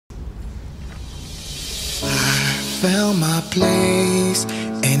found my place,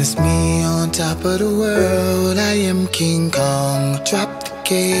 and it's me on top of the world. I am King Kong, drop the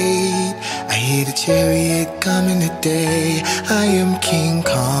gate. I hear the chariot coming today. I am King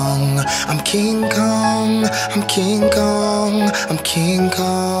Kong, I'm King Kong, I'm King Kong, I'm King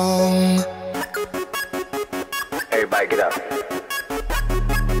Kong. Everybody get up.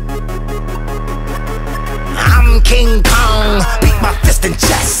 I'm King Kong, beat my fist in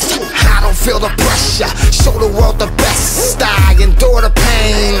chest. I don't feel the pressure, show the world the best. I endure the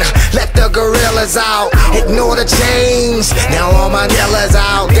pain, let the gorillas out, ignore the chains. Now all my killers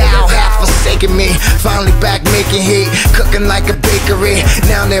out, thou have forsaken me. Finally back making heat, cooking like a bakery.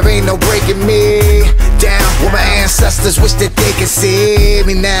 Now there ain't no breaking me down. Where my ancestors wish that they could see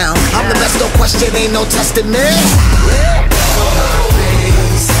me now. I'm the best, no question, ain't no testing me.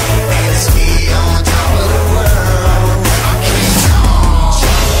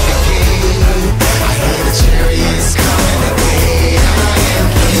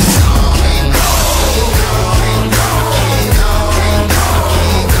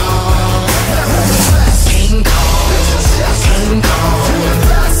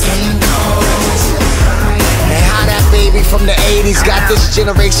 From the 80s, got this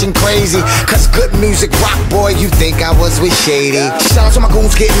generation crazy. Cause good music rock, boy, you think I was with Shady. Shout out to my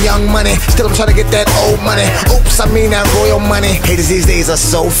goons getting young money, still I'm trying to get that old money. Oops, I mean that royal money. Haters these days are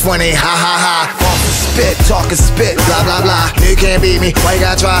so funny, ha ha ha. Off the spit, talking spit, blah blah blah. You can't beat me, why you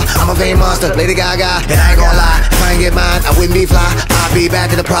gotta try? I'm a vain monster, Lady Gaga, and I ain't gonna lie. If I ain't get mine, I wouldn't be fly. I'll be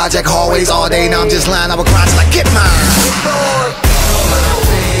back in the project hallways all day. Now I'm just lying, I would cry till I get mine.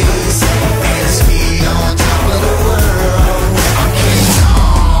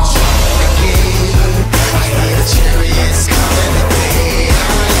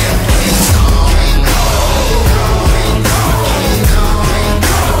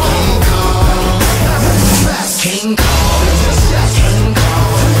 King Kong, King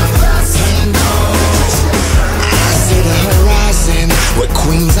Kong, King Kong. I see the horizon where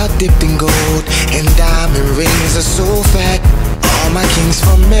queens are dipped in gold and diamond rings are so fat. All my kings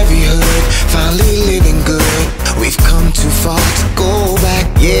from every hood finally living good. We've come too far to go back,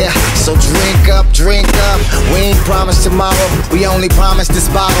 yeah. So drink up, drink up. We ain't promised tomorrow, we only promised this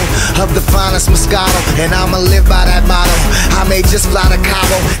bottle of the finest Moscato, and I'ma live by that motto. I may just fly to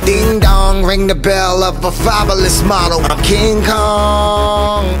Cabo, ding dong, ring the bell of a fabulous model. I'm King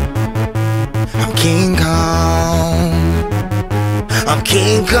Kong, I'm King Kong, I'm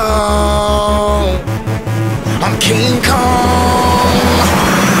King Kong, I'm King Kong,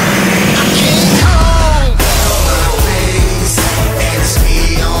 I'm King Kong.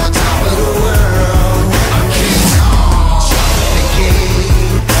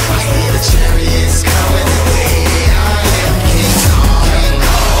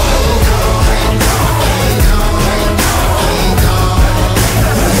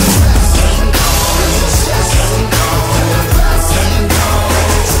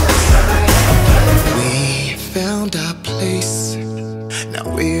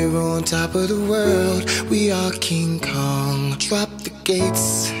 We're on top of the world, we are King Kong. Drop the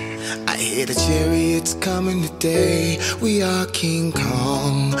gates, I hear the chariots coming today. We are King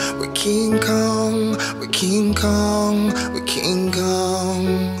Kong, we're King Kong, we're King Kong, we're